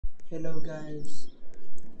Hello guys.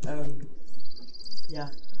 Yeah.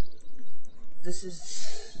 This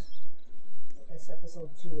is episode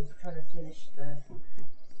 2. Trying to finish the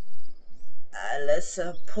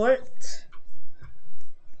Alessa port.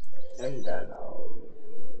 And then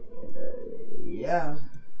yeah.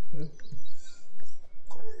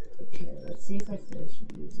 Okay, let's see if I finished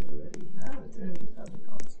these already.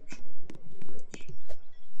 $300,000. Rich.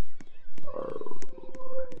 Alright.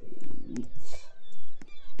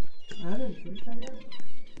 I haven't finished that yet.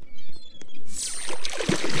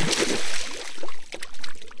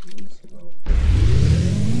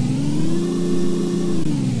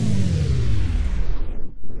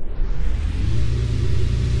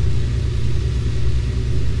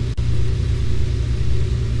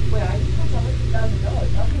 Wait, I just got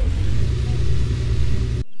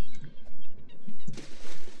 $100,000.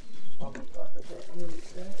 Oh my god, okay, I'm gonna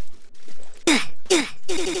use that.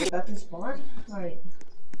 Got this spawn? Alright.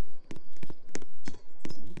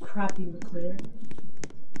 Crappy McLaren.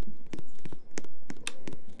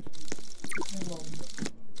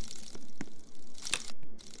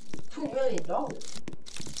 $2 million. Go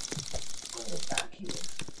back here.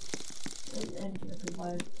 And you have to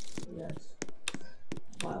buy, yes.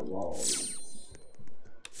 Buy walls.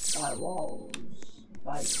 Buy walls.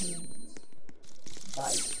 Buy keys.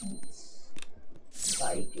 Buy keys.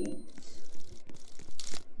 Buy gates.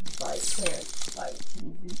 Buy parents. Buy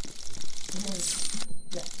TV.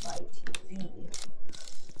 Yes, buy TV.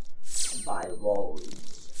 Buy walls.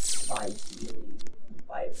 Buy ceiling.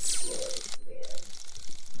 Buy floors, man.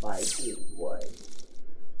 Buy gate 1.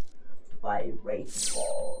 Buy race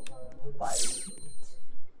ball. Buy heat.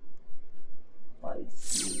 Buy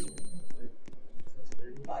ceiling.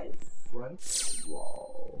 Buy front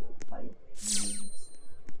wall. Buy peas.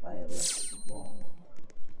 Buy left wall.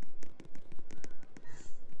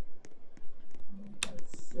 Buy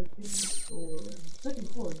second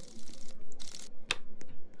floor.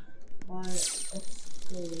 Buy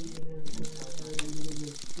escalator.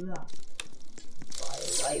 Blah. Buy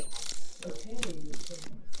lights. Okay.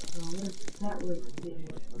 What is that right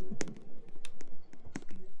there?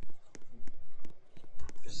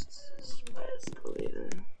 My escalator.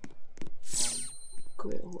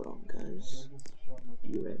 Wait, hold on, guys.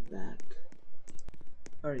 Be right back.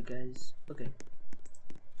 Alright, guys. Okay.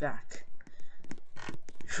 Back.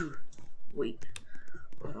 Whew. Wait.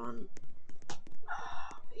 Hold on.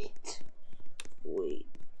 Wait.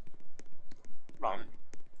 Run.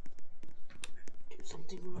 Do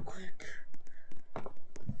something real quick.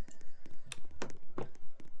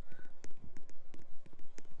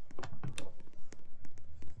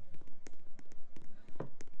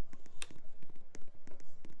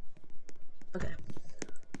 Okay.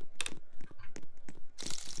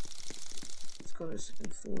 Let's go to the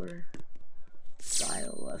second floor. Buy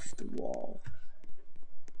a left wall.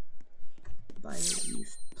 Buy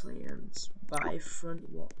leaf plans. Buy front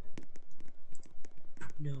wall.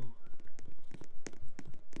 No.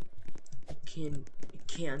 It can't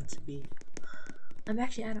be. I'm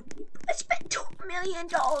actually out of. I spent $2 million.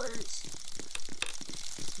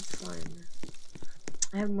 It's fine.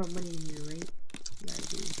 I have more money in here, right? Yeah, I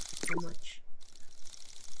do. How much?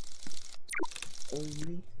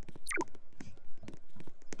 Only.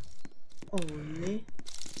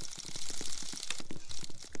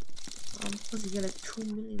 I'm supposed to get like 2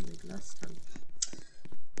 million like last time.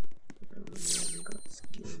 I haven't got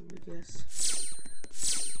scammed, I guess.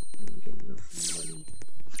 I don't get enough money.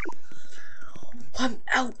 I'm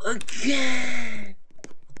out again!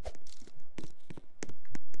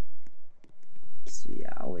 So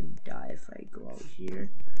yeah, I would die if I go out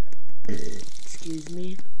here. Excuse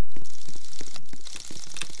me.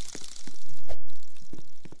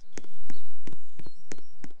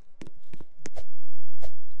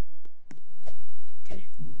 Okay.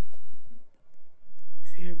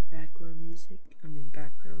 If you hear background music,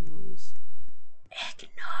 background noise,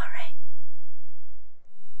 ignore it.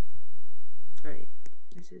 Alright,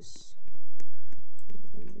 this is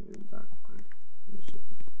background.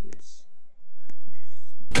 Yes.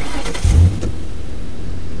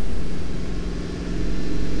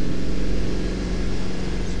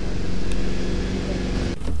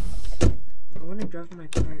 I want to drive my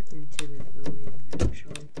car into the building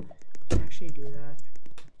actually. I can actually do that.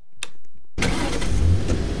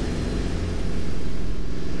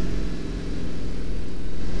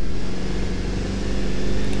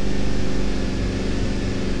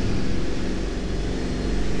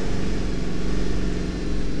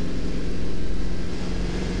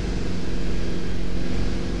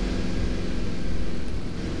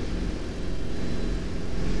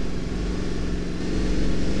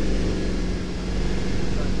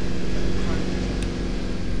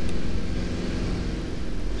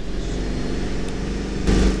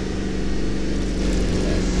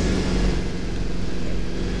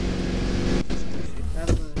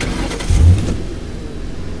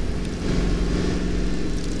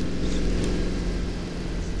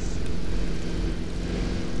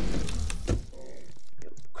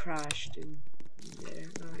 crashed in there.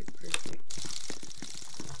 Alright, perfect.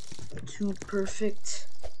 Too perfect.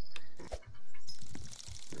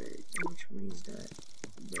 Alright, how much money is that?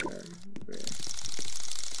 Bruh.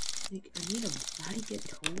 Like, I need how to get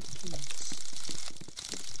tokens.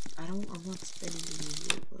 I'm not spending any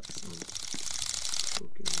Robux on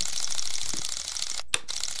tokens.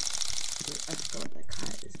 But I forgot what that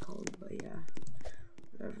cat is called, but yeah.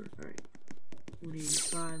 Whatever, alright.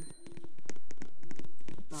 185.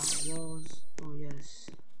 Buy walls. Oh yes.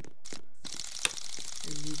 I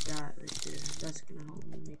need that right there. That's gonna help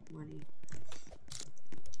me make money.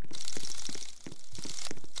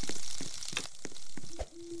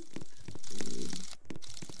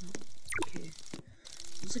 Okay.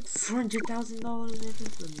 It's like $400,000, I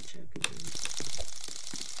think. Let me check again.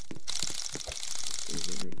 Is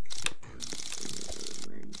it like...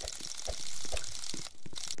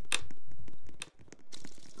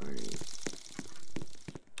 Alright.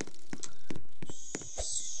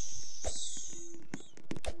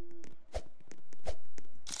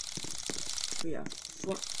 But yeah,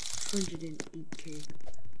 408k.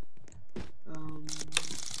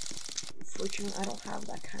 Unfortunately, I don't have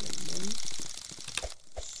that kind of money.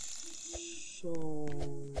 So,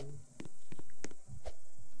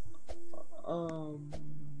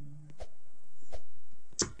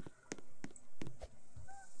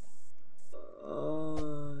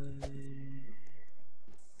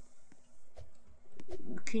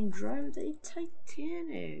 you can drive the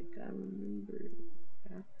Titanic. I remember.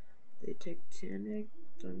 Yeah. The Titanic.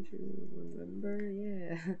 Don't you remember?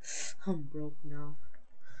 Yeah. I'm broke now.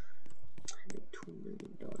 I made $2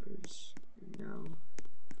 million now.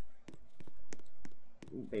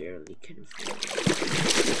 Barely can afford it.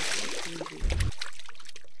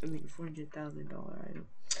 I mean, $400,000 item.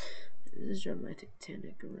 Let's drive my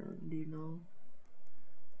Titanic around, you know,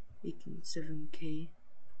 making 7k.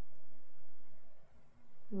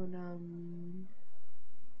 But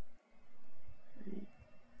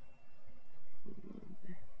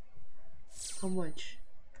how much?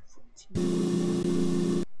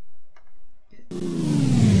 14.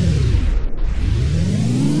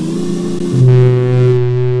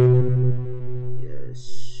 Yes.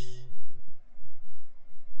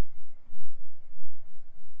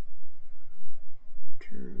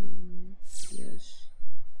 Turn. Yes.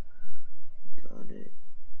 Got it.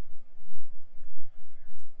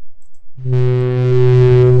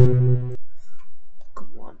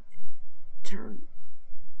 Come on.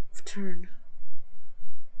 Turn.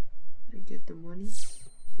 I get the money.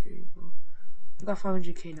 There you go. I got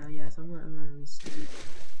 500k now. Yes, I'm gonna reset it.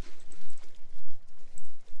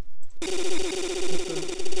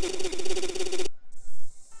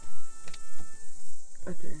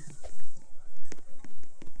 Okay.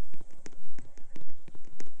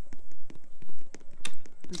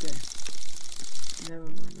 Okay. Never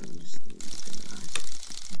mind. I'm just gonna ask.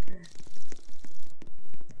 Okay.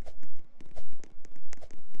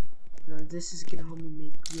 No, this is gonna help me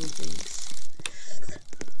make real banks.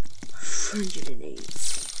 108.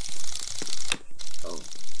 Oh.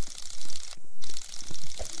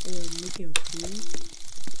 Oh, I'm making food.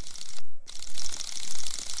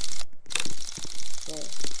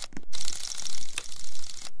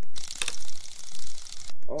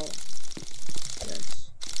 Oh. Yes.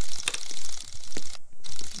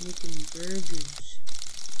 Making burgers.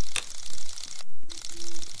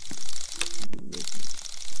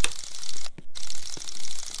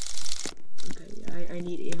 Okay, I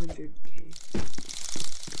need 800k.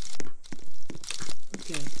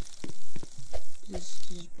 Okay. This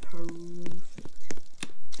is perfect.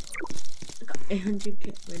 I got 800k.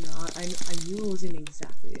 Wait, no, I knew it wasn't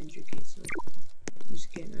exactly 800k, so I'm just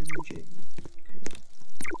getting 900. Okay.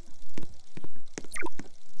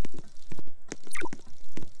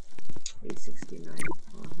 869.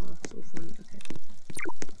 So funny. Okay.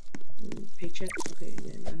 Paycheck. Okay,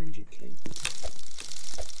 yeah, 900k.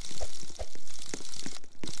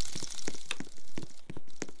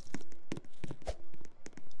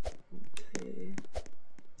 Okay.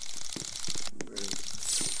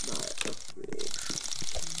 Not upgrade.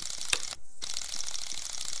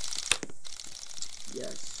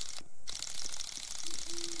 Yes.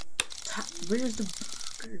 Where's the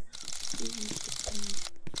burger?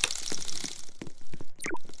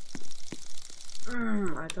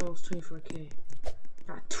 I thought it was 24k.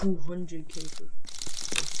 Not 200k for a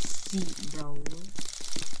seat, bro.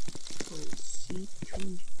 For a seat?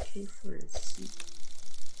 200k for a seat?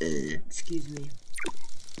 Excuse me.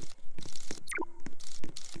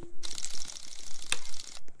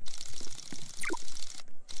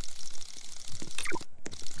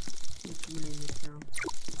 What's my name now?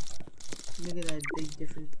 Look at that a big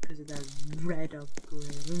difference because of that red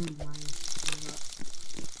upgrade. Oh my god.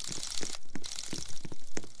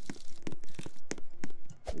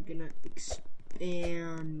 We're gonna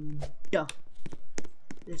expand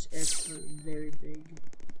this airport very big.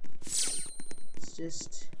 It's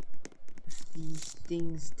just if these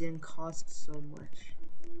things didn't cost so much,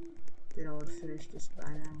 then I would finish this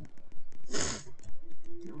by now.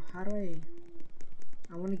 Now, how do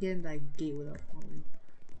I want to get in that gate without falling.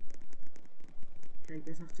 I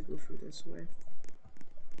guess I have to go through this way.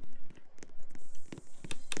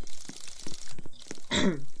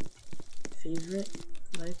 Favorite?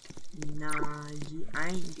 Like, nah, I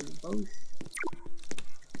ain't do both.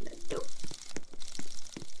 Let's do it.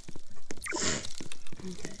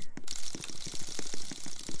 Okay.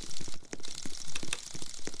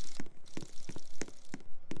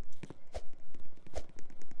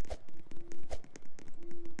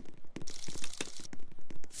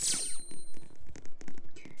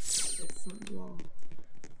 Front wall.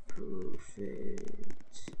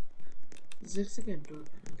 Perfect. This looks like a door.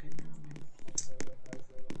 Okay, now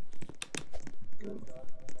go.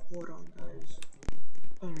 Hold on, guys.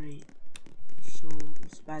 Alright. So,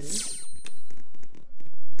 let's buy this.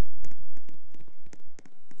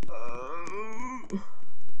 Oh.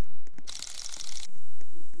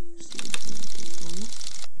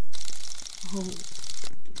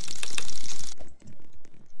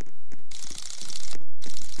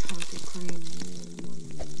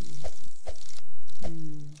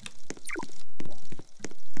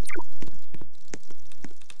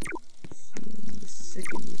 The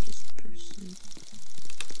second richest person,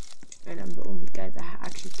 and I'm the only guy that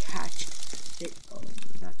actually catch it. Oh,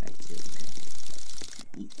 that guy too. Okay.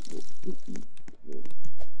 Equal.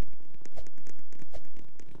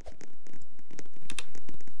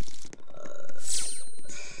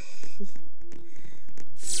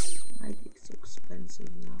 Why is it so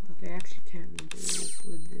expensive now? Like, I actually can't really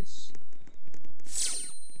afford this.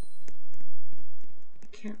 I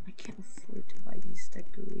can't afford to buy these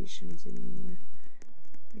decorations anymore.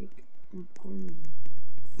 Like, I'm going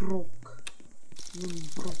broke. I'm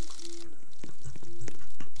broke.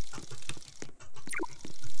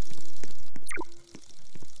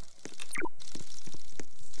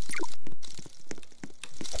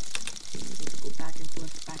 Go back and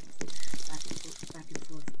forth, back and forth, back and forth, back and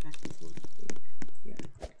forth, back and forth. Yeah,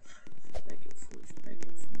 back and forth, back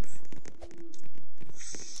and forth.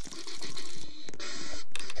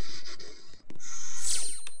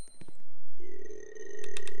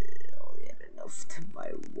 Only had enough to buy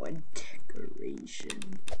one decoration.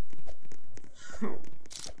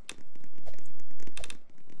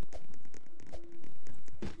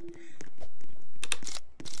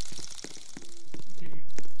 Okay.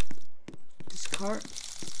 This car.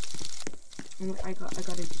 I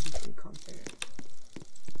gotta do something content.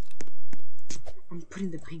 I'm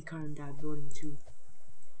putting the pink car in that building too.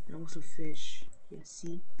 And also fish. Yeah,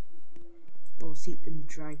 see? Oh, see, I'm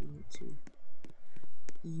dragging it too.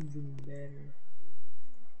 Even better.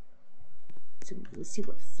 So let's see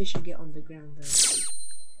what fish I get on the ground then.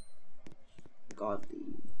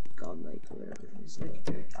 Godlike, whatever. It's like,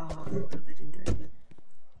 legendary.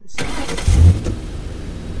 Let's see.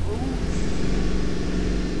 Oh!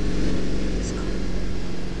 This car.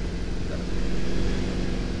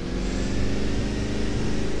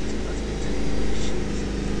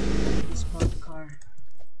 This parked car.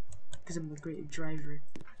 Because I'm a great driver.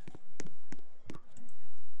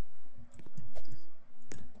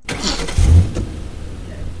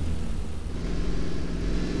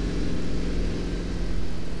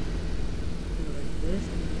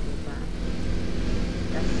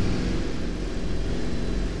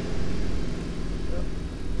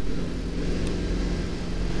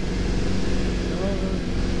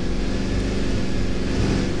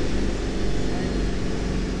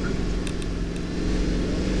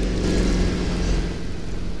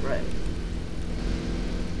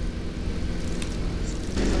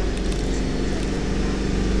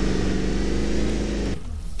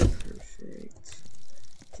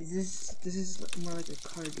 This is more like a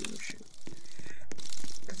car dealership,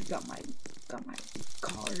 because we got my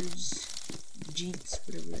cars, Jeeps,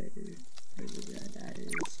 whatever that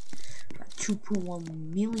is. Got $2.1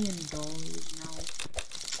 million now.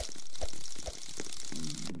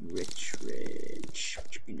 Rich. What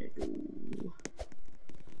you gonna do?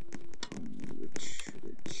 Rich.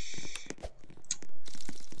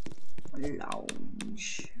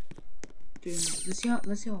 Lounge. Dude, let's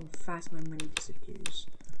see how fast my money disappears.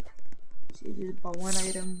 See, this is about one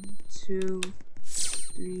item, 2,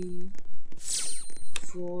 3,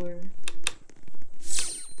 4,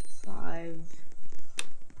 5,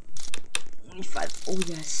 only 5 Oh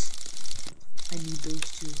yes, I need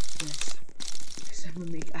those two. Yes, because I'm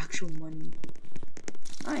gonna make actual money.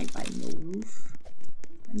 I ain't buying no roof.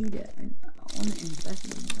 I need it. I want to invest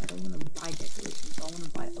in it. I don't want to buy decorations. I want to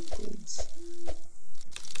buy upgrades.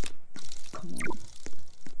 Come on.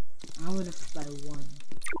 I would have to buy one.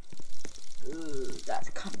 Ugh,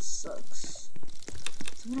 that kind of sucks.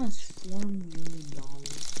 Someone has $4 million.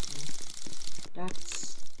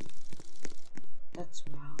 That's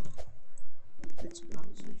wow. That's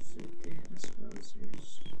wowzers right there. That's wowzers.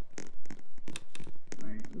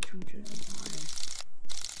 Alright, which one should I buy?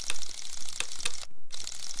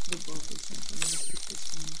 The bubble set. I'm gonna pick this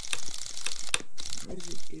one. What does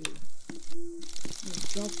it do? Oh, it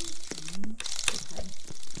drops drinks. Okay.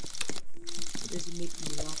 Does it make me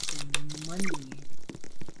lots of money?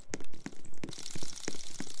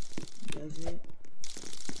 Does it?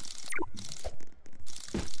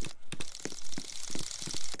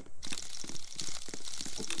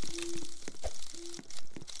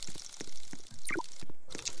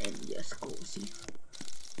 And yes, go see.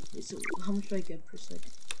 Wait, so how much do I get per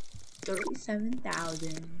second?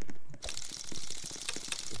 37,000.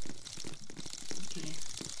 Okay.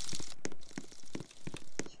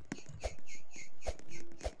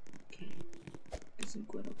 Okay. Isn't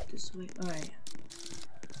going up this way. Alright.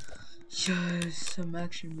 Yes, I'm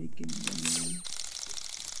actually making money.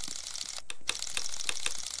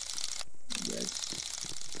 Yes.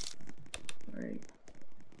 Alright.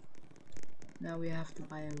 Now we have to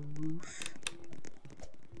buy a roof.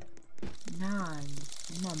 Nah,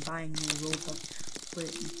 I'm not buying no Robux for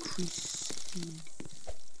increased speed.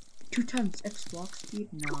 2 times X block speed?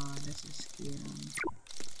 Nah, that's a scam.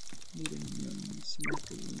 Need a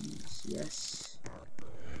macaroons. Yes.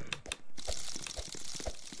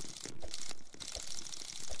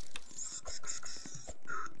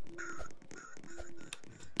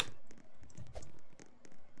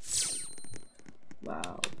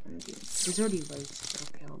 Wow. Okay. There's already lights.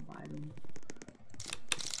 Okay, I'll buy them.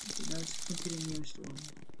 Okay, now let's go to the nearest one.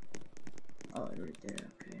 Oh, right there.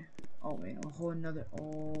 Okay. Oh wait, a whole another.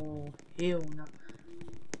 Oh, hell no.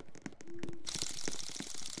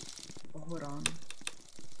 Oh, hold on.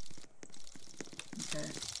 Okay.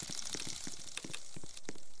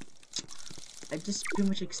 I just pretty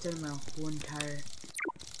much extended my whole entire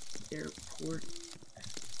airport.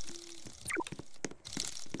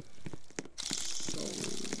 So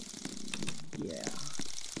yeah.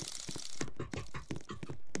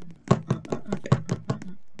 Okay.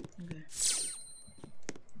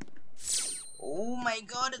 Oh my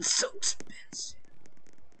god, it's so expensive.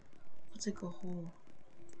 It's like a whole.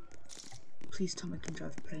 Please tell me I can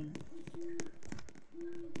drive a plane.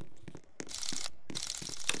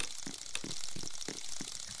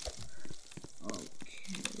 Okay.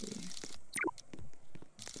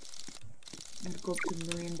 I'm gonna go up to $1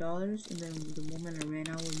 million, and then the moment I ran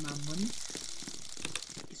out with my money,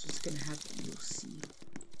 it's what's gonna happen. You'll see.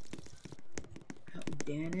 Oh,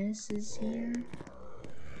 Dennis is here.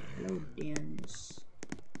 Hello, Dennis.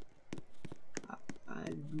 I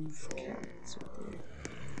love cats right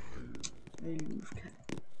there. I love cat.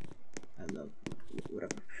 I love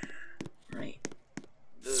whatever. Right.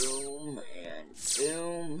 Boom and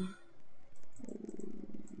boom. Oh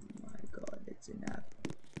my god, it's an app.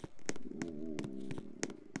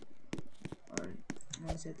 Alright.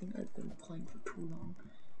 Honestly, I think I've been playing for too long.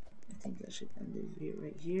 I think I should end the video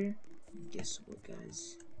right here. Guess what,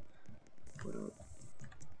 guys?